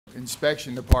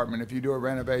inspection department, if you do a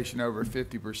renovation over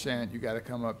 50%, you got to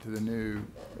come up to the new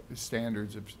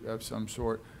standards of some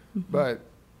sort. But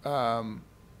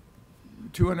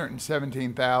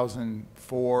 217,000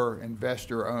 for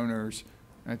investor owners,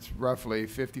 that's roughly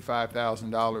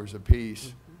 $55,000 a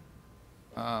piece.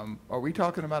 Are we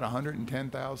talking about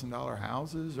 $110,000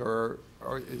 houses, or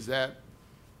is that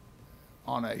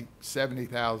on a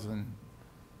 70,000?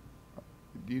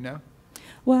 Do you know?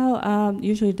 Well,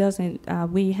 usually it doesn't.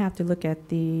 We have to look at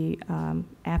the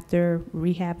after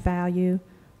rehab value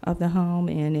of the home,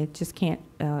 and it just can't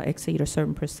exceed a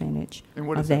certain percentage. And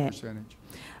what is that percentage?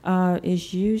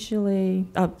 It's usually,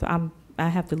 I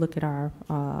have to look at our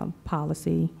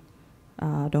policy.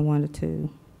 I don't want it to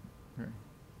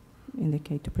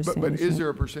indicate the percentage. But is there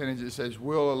a percentage that says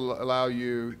we'll allow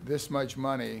you this much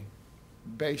money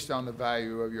based on the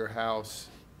value of your house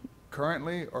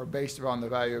currently, or based upon the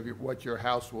value of what your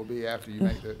house will be after you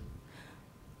make the?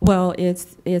 Well,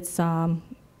 it's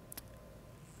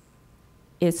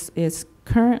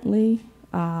currently,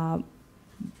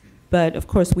 but of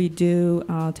course we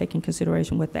do take in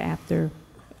consideration what the after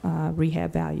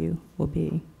rehab value will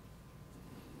be.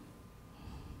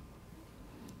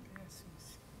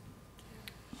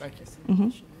 Thank you.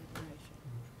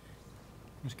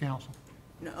 Ms. Council.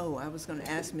 No, I was going to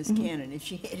ask Ms. Cannon if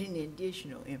she had any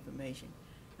additional information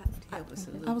to help us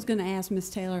a little. I was going to ask Ms.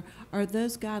 Taylor, are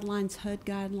those guidelines HUD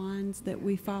guidelines that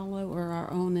we follow, or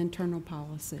our own internal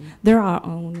policy? They're our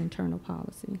own internal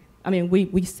policy. I mean,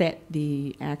 we set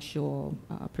the actual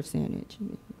percentage.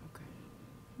 Okay.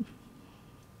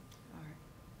 All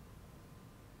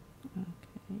right.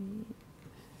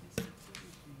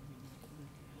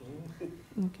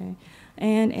 Okay.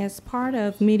 And as part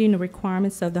of meeting the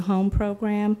requirements of the home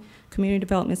program, community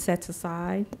development sets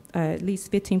aside at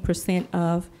least 15%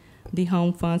 of the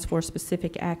home funds for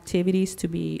specific activities to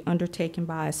be undertaken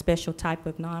by a special type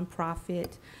of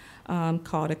nonprofit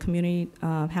called a community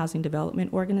housing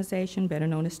development organization, better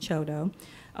known as CHODO,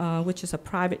 which is a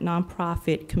private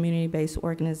nonprofit community-based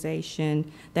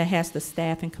organization that has the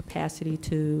staff and capacity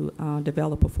to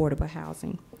develop affordable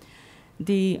housing.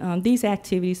 These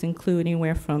activities include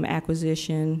anywhere from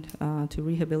acquisition to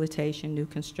rehabilitation, new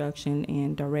construction,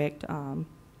 and direct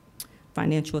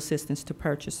financial assistance to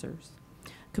purchasers.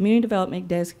 Community development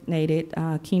designated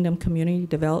Kingdom Community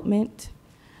Development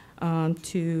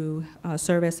to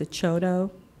serve as a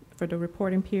CHODO for the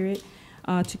reporting period,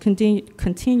 to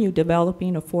continue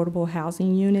developing affordable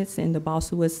housing units in the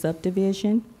Balsawood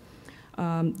subdivision.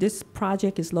 This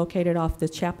project is located off the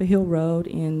Chapel Hill Road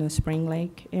in the Spring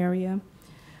Lake area.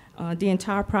 The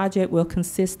entire project will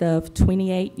consist of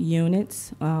 28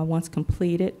 units once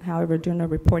completed. However, during the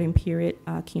reporting period,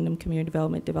 Kingdom Community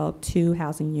Development developed 2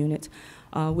 housing units,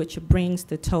 which brings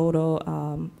the total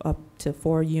up to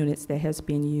 4 units that has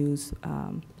been used,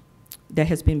 that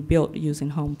has been built using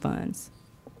home funds.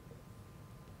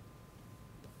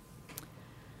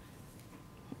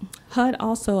 HUD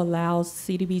also allows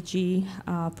CDBG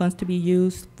funds to be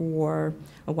used for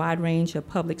a wide range of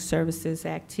public services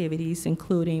activities,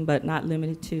 including but not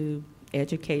limited to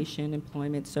education,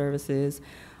 employment services,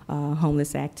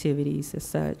 homeless activities as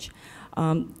such.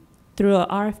 Through an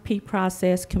RFP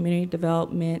process, community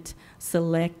development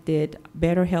selected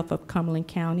Better Health of Cumberland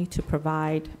County to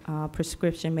provide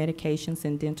prescription medications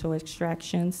and dental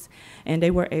extractions, and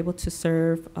they were able to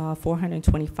serve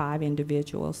 425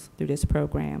 individuals through this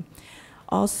program.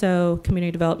 Also,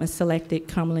 community development selected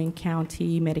Cumberland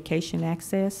County Medication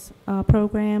Access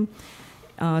Program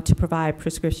to provide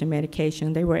prescription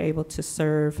medication. They were able to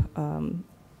serve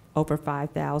over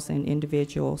 5,000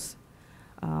 individuals.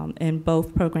 In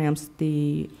both programs,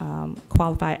 the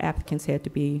qualified applicants had to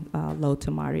be low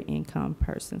to moderate income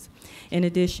persons. In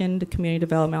addition, the community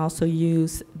development also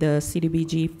used the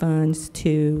CDBG funds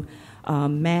to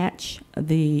match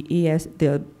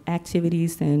the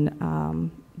activities and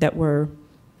that were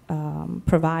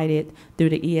provided through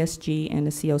the ESG and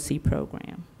the COC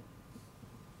program.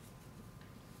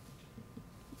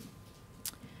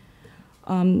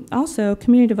 Also,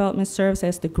 community development serves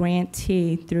as the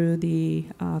grantee through the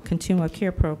Continuum of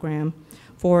Care program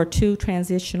for 2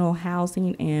 transitional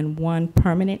housing and 1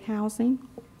 permanent housing.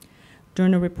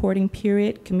 During the reporting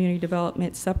period, community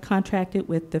development subcontracted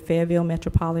with the Fayetteville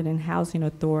Metropolitan Housing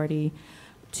Authority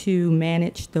to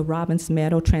manage the Robbins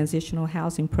Meadow Transitional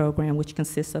Housing Program, which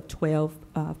consists of 12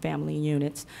 family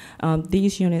units.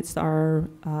 These units are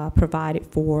provided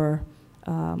for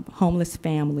homeless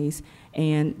families,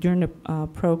 and during the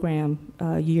program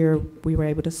year, we were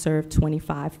able to serve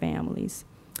 25 families.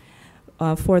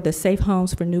 For the Safe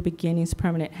Homes for New Beginnings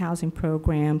Permanent Housing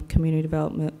Program, Community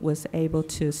Development was able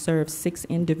to serve 6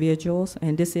 individuals,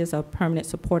 and this is a permanent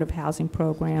supportive housing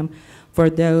program for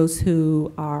those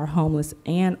who are homeless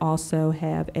and also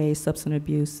have a substance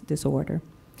abuse disorder.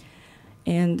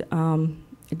 And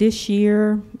this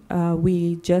year,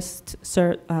 we just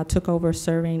took over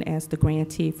serving as the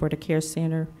grantee for the Care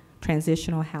Center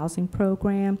Transitional Housing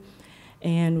Program.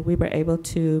 And we were able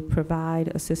to provide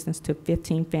assistance to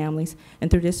 15 families. And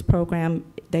through this program,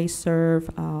 they serve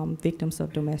victims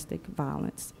of domestic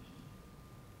violence.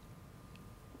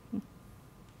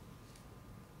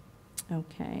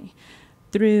 Okay.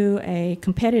 Through a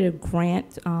competitive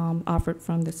grant offered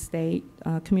from the state,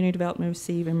 Community Development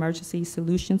received Emergency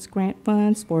Solutions Grant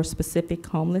funds for specific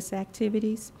homeless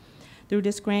activities. Through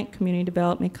this grant, Community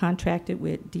Development contracted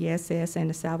with DSS and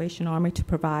the Salvation Army to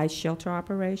provide shelter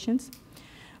operations.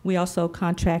 We also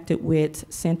contracted with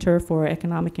Center for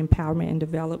Economic Empowerment and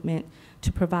Development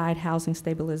to provide housing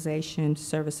stabilization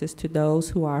services to those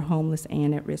who are homeless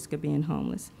and at risk of being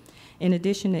homeless. In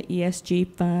addition, the ESG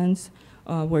funds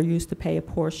were used to pay a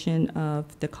portion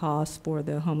of the cost for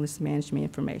the homeless management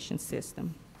information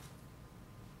system.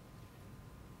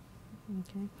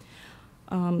 Okay.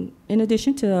 In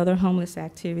addition to other homeless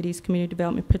activities, Community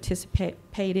Development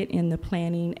participated in the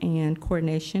planning and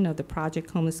coordination of the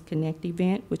Project Homeless Connect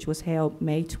event, which was held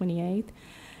May 28th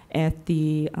at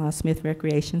the Smith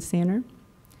Recreation Center.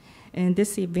 And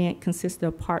this event consisted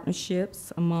of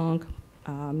partnerships among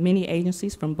many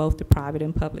agencies from both the private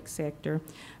and public sector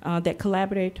that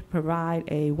collaborated to provide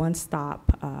a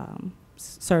one-stop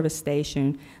service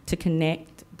station to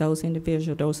connect those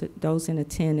individuals, those in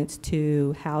attendance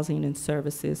to housing and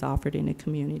services offered in the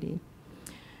community.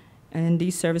 And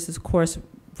these services, of course,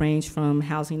 range from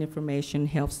housing information,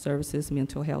 health services,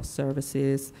 mental health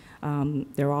services.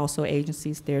 There are also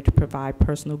agencies there to provide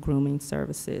personal grooming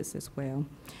services as well.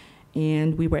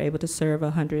 And we were able to serve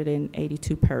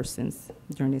 182 persons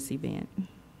during this event.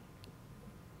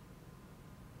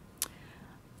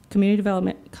 Community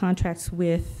Development contracts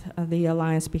with the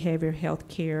Alliance Behavioral Health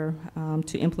Care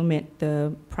to implement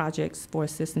the projects for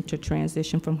assistance to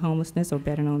transition from homelessness, or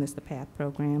better known as the PATH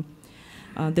program.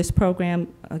 This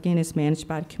program, again, is managed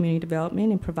by Community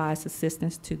Development and provides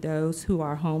assistance to those who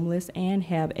are homeless and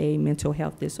have a mental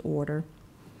health disorder.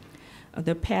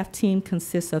 The PATH team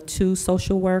consists of 2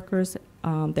 social workers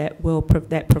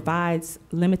that provides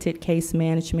limited case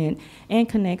management and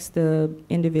connects the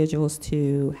individuals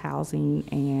to housing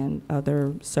and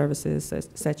other services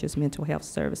such as mental health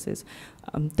services.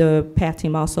 The PATH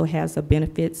team also has a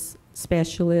benefits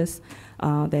specialist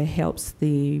that helps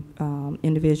the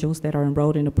individuals that are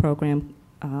enrolled in the program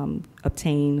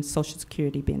obtain Social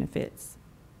Security benefits.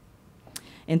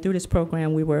 And through this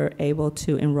program, we were able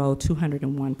to enroll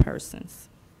 201 persons.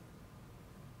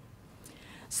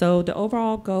 So the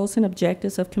overall goals and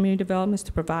objectives of community development is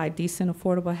to provide decent,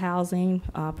 affordable housing,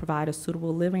 provide a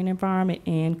suitable living environment,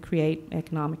 and create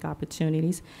economic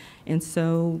opportunities. And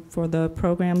so for the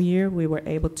program year, we were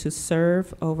able to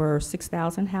serve over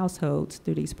 6,000 households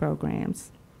through these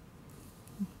programs.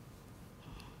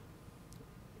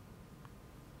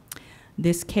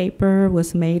 This CAPER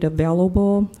was made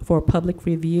available for public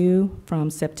review from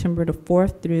September the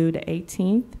 4th through the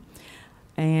 18th.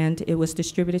 And it was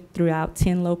distributed throughout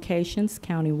 10 locations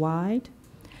countywide.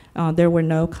 There were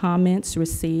no comments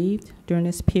received during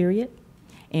this period.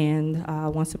 And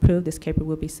once approved, this CAPER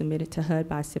will be submitted to HUD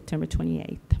by September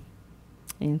 28th.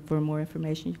 And for more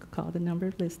information, you can call the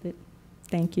number listed.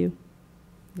 Thank you.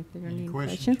 If there are any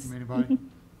questions from anybody?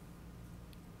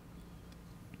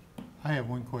 I have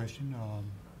one question.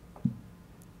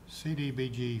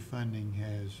 CDBG funding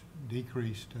has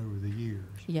decreased over the years.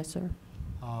 Yes, sir.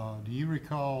 Do you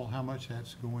recall how much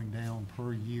that's going down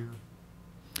per year?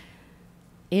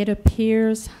 It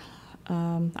appears,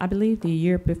 I believe the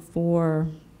year before,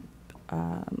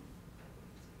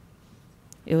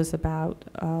 it was about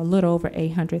a little over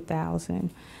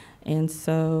 800,000. And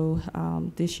so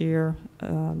this year,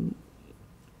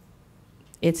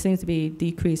 it seems to be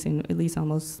decreasing at least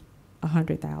almost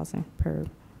 100,000 per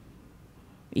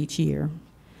each year.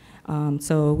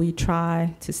 So we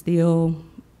try to still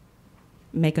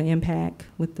make an impact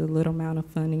with the little amount of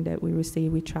funding that we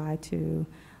receive. We try to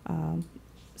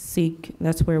seek,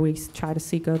 that's where we try to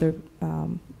seek other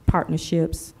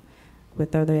partnerships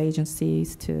with other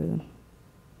agencies to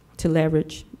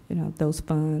leverage, you know, those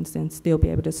funds and still be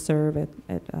able to serve at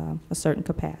a certain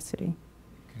capacity.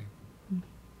 Okay.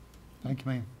 Thank you,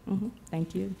 ma'am. Mm-hmm.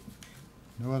 Thank you.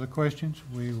 No other questions?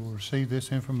 We will receive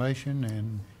this information,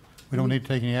 and we don't need to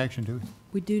take any action, do we?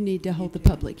 We do need to hold the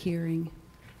public hearing,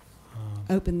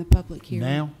 open the public hearing.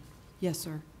 Now? Yes,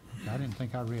 sir. I didn't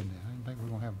think I read that. I didn't think we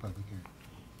were gonna have a public hearing.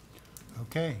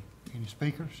 Okay, any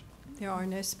speakers? There are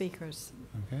no speakers.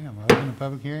 Okay, I'm opening the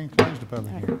public hearing, close the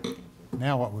public hearing.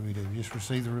 Now what will we do? Just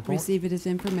receive the report? Receive it as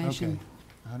information.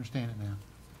 Okay, I understand it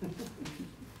now.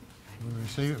 We'll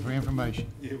receive it for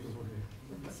information.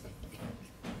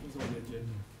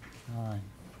 All right.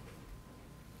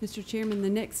 Mr. Chairman, the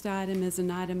next item is an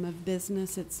item of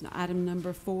business. It's item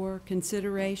number 4,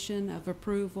 consideration of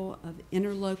approval of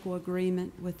interlocal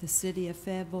agreement with the City of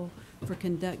Fayetteville for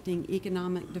conducting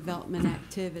economic development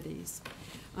activities.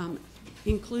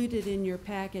 Included in your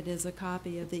packet is a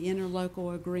copy of the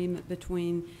interlocal agreement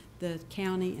between the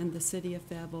county and the City of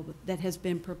Fayetteville that has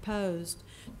been proposed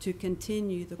to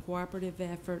continue the cooperative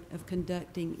effort of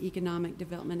conducting economic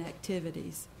development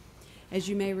activities. As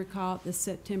you may recall, at the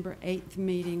September 8th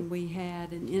meeting, we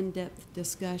had an in-depth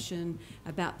discussion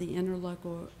about the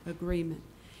interlocal agreement.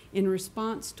 In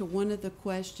response to one of the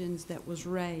questions that was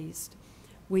raised,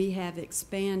 we have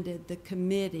expanded the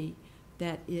committee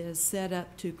that is set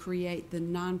up to create the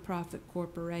nonprofit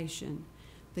corporation.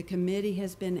 The committee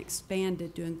has been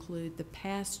expanded to include the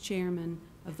past chairman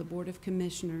of the Board of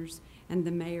Commissioners and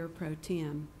the mayor pro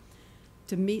tem.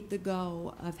 To meet the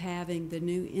goal of having the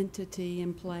new entity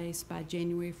in place by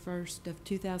January 1st of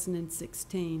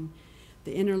 2016,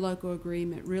 the interlocal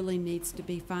agreement really needs to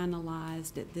be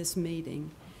finalized at this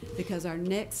meeting, because our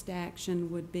next action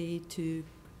would be to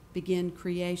begin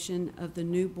creation of the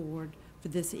new board for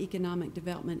this economic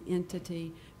development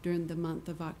entity during the month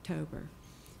of October.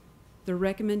 The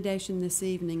recommendation this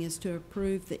evening is to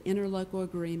approve the interlocal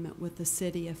agreement with the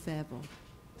City of Fayetteville.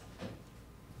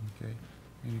 Okay.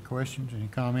 Any questions, any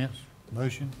comments?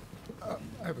 Motion? I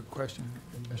have a question.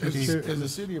 Mr. Has the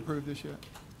city approved this yet?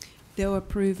 They'll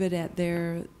approve it at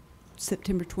their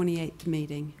September 28th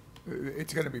meeting.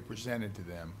 It's going to be presented to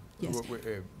them. Yes.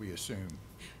 We assume.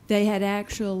 They had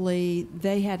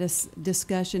a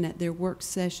discussion at their work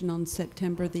session on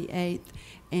September the 8th,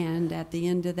 and at the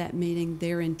end of that meeting,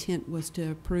 their intent was to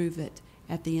approve it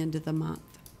at the end of the month.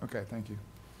 Okay, thank you.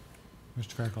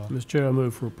 Mr. Fairclough. Mr. Chair, I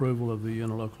move for approval of the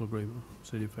interlocal agreement,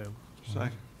 City of Fayetteville.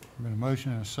 Second. Been a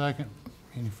motion and a second.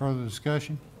 Any further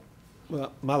discussion?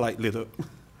 Well, my light lit up.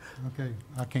 Okay,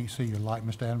 I can't see your light,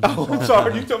 Mr. Adams. Oh, I'm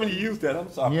sorry. You told me to use that.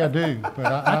 I'm sorry. Yeah, I do, but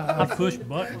I I push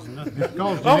buttons and nothing. it's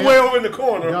caused I'm way over in the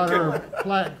corner. got her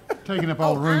plaque taking up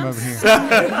all the room over here.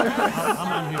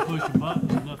 I'm in here pushing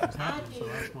buttons and nothing's happening, so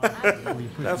that's why.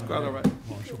 That's quite all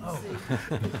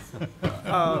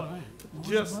right.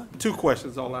 Just 2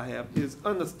 questions, all I have, is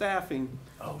under staffing,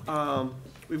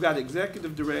 we've got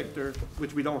executive director,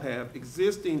 which we don't have,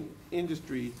 existing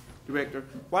industry director.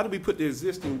 Why did we put the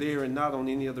existing there and not on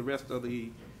any of the rest of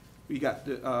we got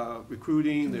the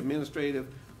recruiting, the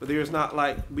administrative, but there's not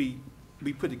like we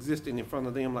put existing in front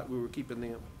of them like we were keeping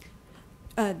them?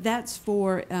 That's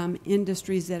for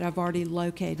industries that I've already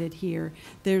located here.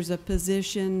 There's a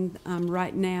position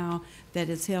right now that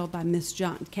is held by Miss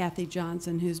Kathy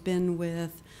Johnson, who's been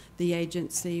with the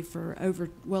agency for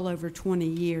well over 20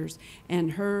 years,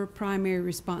 and her primary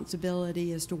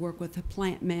responsibility is to work with the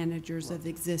plant managers of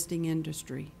existing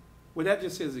industry. Well, that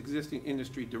just says existing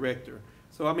industry director.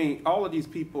 So, I mean, all of these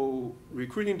people,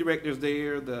 recruiting directors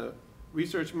there, the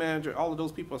research manager, all of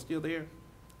those people are still there?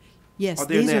 Yes, Are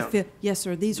there now? yes,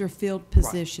 sir. These are filled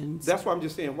positions. That's why I'm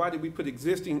just saying, why did we put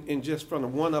existing in just front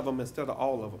of one of them instead of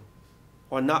all of them?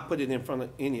 Or not put it in front of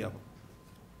any of them?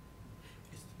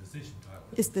 It's the position title.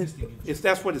 It's the- Existing industry. Is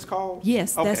that's what it's called?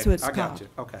 Yes, that's Okay, what it's I got called. you,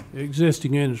 okay.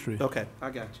 Existing industry. Okay,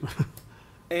 I got you.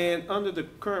 And under the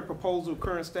current proposal,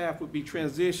 current staff would be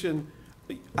transition.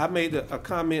 I made a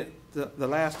comment the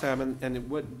last time, and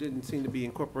it didn't seem to be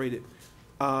incorporated.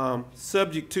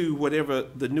 Subject to whatever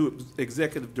the new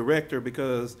executive director,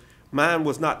 because mine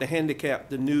was not to handicap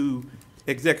the new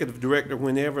executive director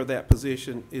whenever that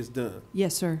position is done.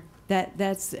 Yes, sir.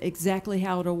 That's exactly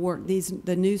how it'll work.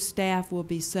 The new staff will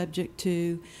be subject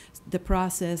to the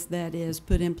process that is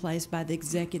put in place by the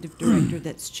executive director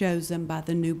that's chosen by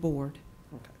the new board.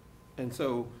 Okay. And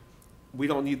so we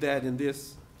don't need that in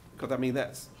this, because I mean,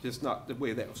 that's just not the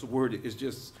way that was worded. It's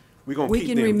just, we're going to keep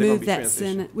them. They're gonna be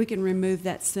transitioned. We can remove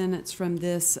that sentence from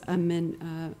this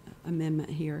amendment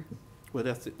here. Well,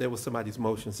 that was somebody's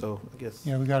motion, so I guess.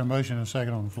 Yeah, we got a motion and a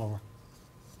second on the floor.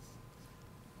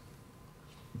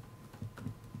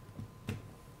 Is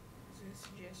there a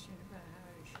suggestion about how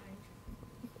to change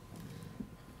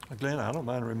it? Glenn, I don't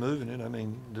mind removing it. I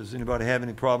mean, does anybody have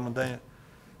any problem with that?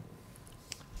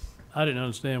 I didn't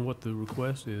understand what the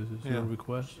request is. Is there a Yeah.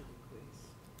 request?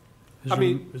 I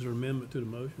mean- Is there amendment to the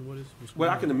motion? What's Well,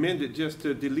 I going can on? amend it just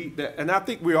to delete that, and I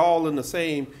think we're all in the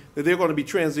same, that they're gonna be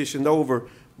transitioned over,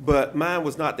 but mine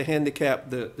was not to handicap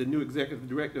the new executive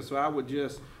director, so I would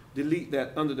just delete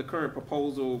that under the current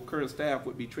proposal, current staff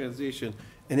would be transitioned,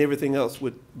 and everything else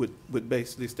would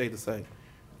basically stay the same,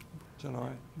 Is that all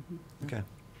right? Okay.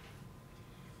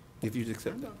 if you'd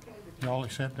accept that. Y'all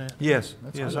accept that? Yes,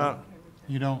 That's yes, good.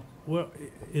 You don't? Well,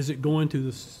 is it going to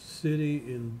the city,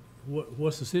 and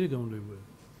what's the city gonna do with it?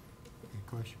 Good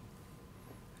question.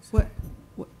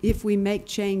 If we make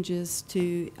changes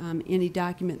to any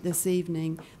document this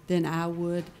evening, then I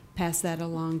would pass that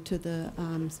along to the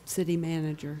city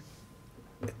manager.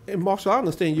 And Marshall, I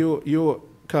understand your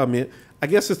comment. I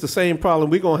guess it's the same problem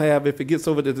we're gonna have if it gets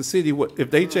over to the city. What,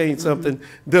 if they change something,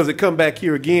 does it come back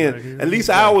here Back again? here. At least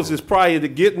ours is prior to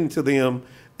getting to them,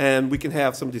 and we can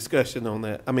have some discussion on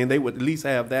that. I mean, they would at least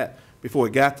have that before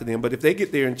it got to them, but if they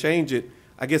get there and change it,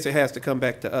 I guess it has to come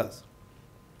back to us.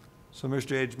 So,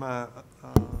 Mr. Edge, my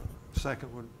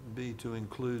second would be to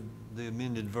include the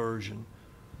amended version,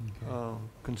 Okay.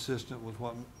 consistent with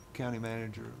what county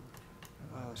manager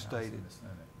stated.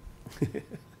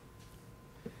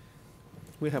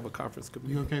 We have a conference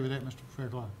committee. You okay with that, Mr.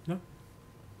 Fairclough? No.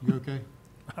 You okay?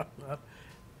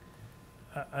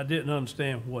 I didn't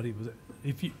understand what he was,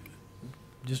 if you,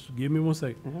 just give me 1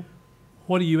 second. Mhm.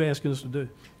 What are you asking us to do?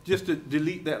 Just to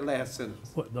delete that last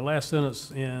sentence. What, the last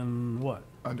sentence in what?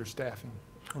 Understaffing.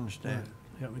 Understand?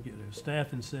 Help me get there.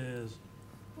 Staffing says,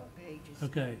 What page is?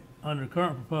 okay, under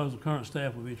current proposal, current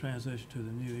staff will be transitioned to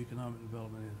the new economic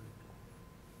development entity.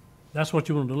 That's what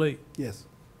you want to delete? Yes.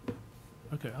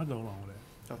 Okay, I'll go along with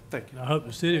that. Oh, thank you. I hope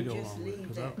the city will go Just along with it. leave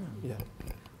 'Cause that. Yeah.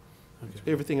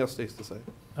 okay. Everything else stays the same.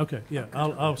 Okay, yeah,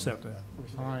 I'll accept that.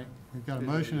 All right, we've got a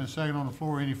motion and a second on the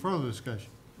floor. Any further discussion?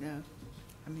 No,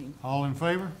 I mean, All in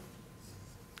favor?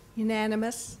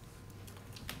 Unanimous?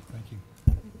 Thank you.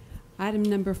 Item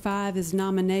number 5 is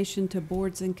nomination to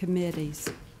boards and committees.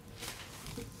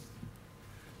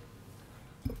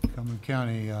 Cumberland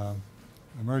County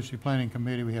Emergency Planning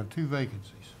Committee, we have 2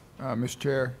 vacancies. Mr.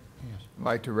 Chair, Yes. I'd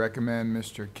like to recommend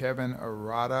Mr. Kevin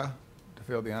Arata to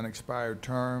fill the unexpired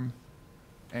term,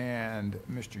 and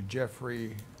Mr.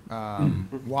 Jeffrey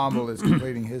Womble is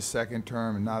completing his second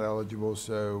term and not eligible,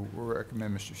 so we'll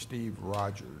recommend Mr. Steve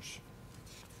Rogers.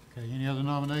 Okay, any other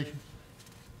nominations?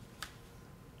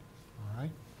 All right.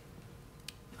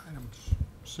 Item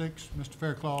 6, Mr.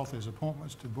 Fairclough, is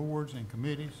appointments to boards and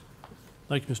committees.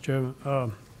 Thank you, Mr. Chairman.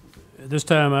 At this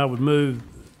time, I would move,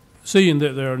 seeing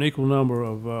that there are an equal number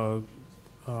of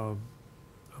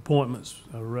appointments,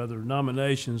 or rather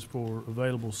nominations for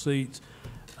available seats,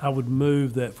 I would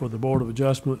move that for the Board of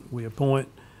Adjustment, we appoint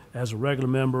as a regular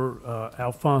member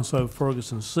Alfonso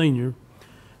Ferguson Sr.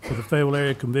 For the Fayetteville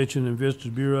Area Convention and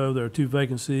Visitors Bureau, there are 2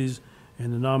 vacancies,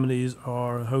 and the nominees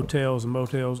are hotels and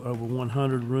motels over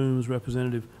 100 rooms,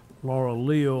 Representative Laura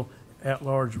Leal,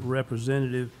 at-large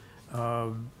Representative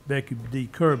Becky D.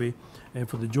 Kirby. And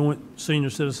for the Joint Senior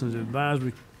Citizens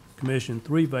Advisory Commission,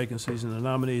 3 vacancies, and the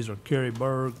nominees are Kerry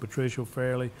Berg, Patricia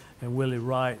Fairley, and Willie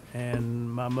Wright. And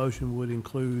my motion would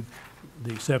include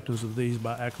the acceptance of these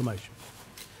by acclamation.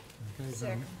 Okay, is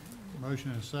there a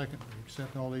motion and a second to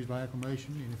accept all these by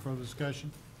acclamation. Any further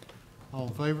discussion? All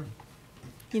in favor?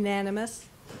 Unanimous?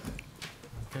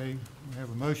 Okay, we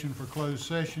have a motion for closed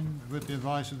session with the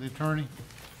advice of the attorney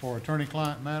for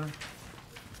attorney-client matter.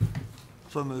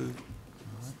 So moved.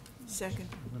 second.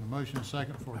 Been a motion and a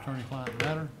second for attorney-client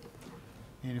matter.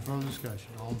 Any further discussion?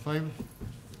 All in favor?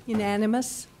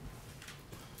 Unanimous?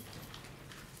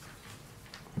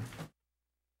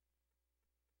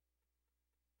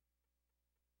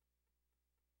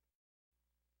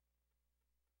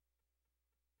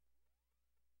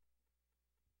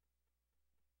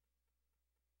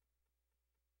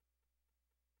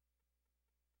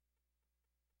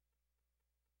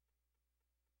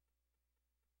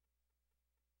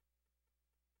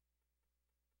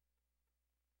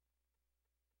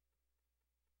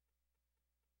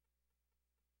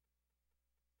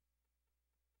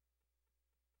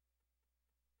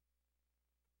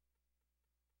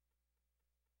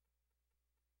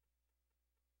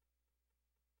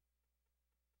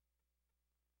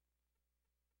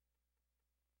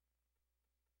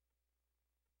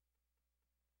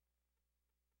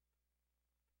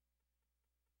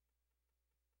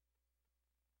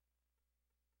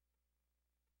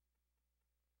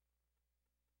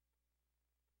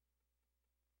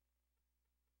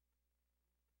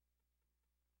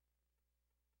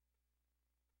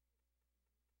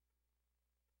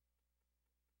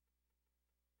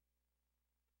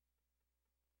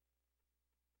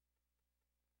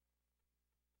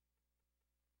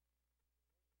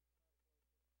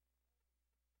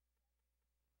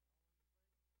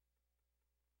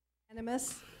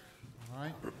 Unanimous. All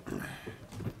right.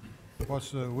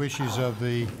 What's the wishes of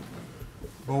the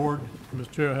board?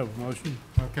 Mr. Chair, I have a motion.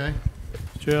 Okay,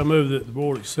 Chair, I move that the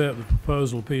board accept the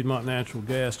proposal of Piedmont Natural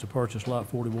Gas to purchase Lot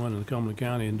 41 in the Cumberland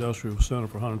County Industrial Center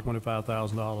for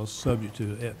 $125,000, subject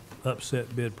to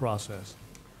upset bid process.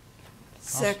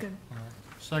 Second. all right.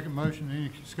 Second motion, any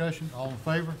discussion? All in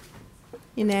favor?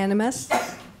 Unanimous.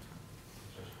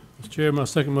 Mr. Chair, my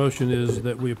second motion is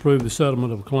that we approve the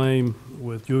settlement of a claim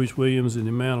with Jewish Williams in the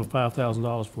amount of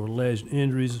 $5,000 for alleged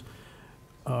injuries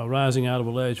rising out of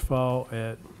alleged fall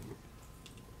at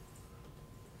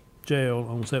jail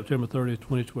on September 30th,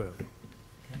 2012.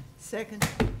 Second.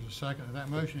 There's a second to that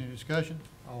motion, any discussion?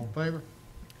 All in favor?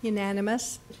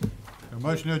 Unanimous. A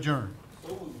motion to adjourn.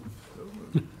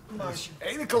 Marcia,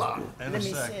 8 o'clock. And let a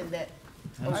me second. send that.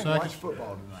 And a second.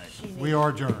 Football tonight. She We are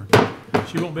adjourned.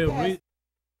 She won't be able to read.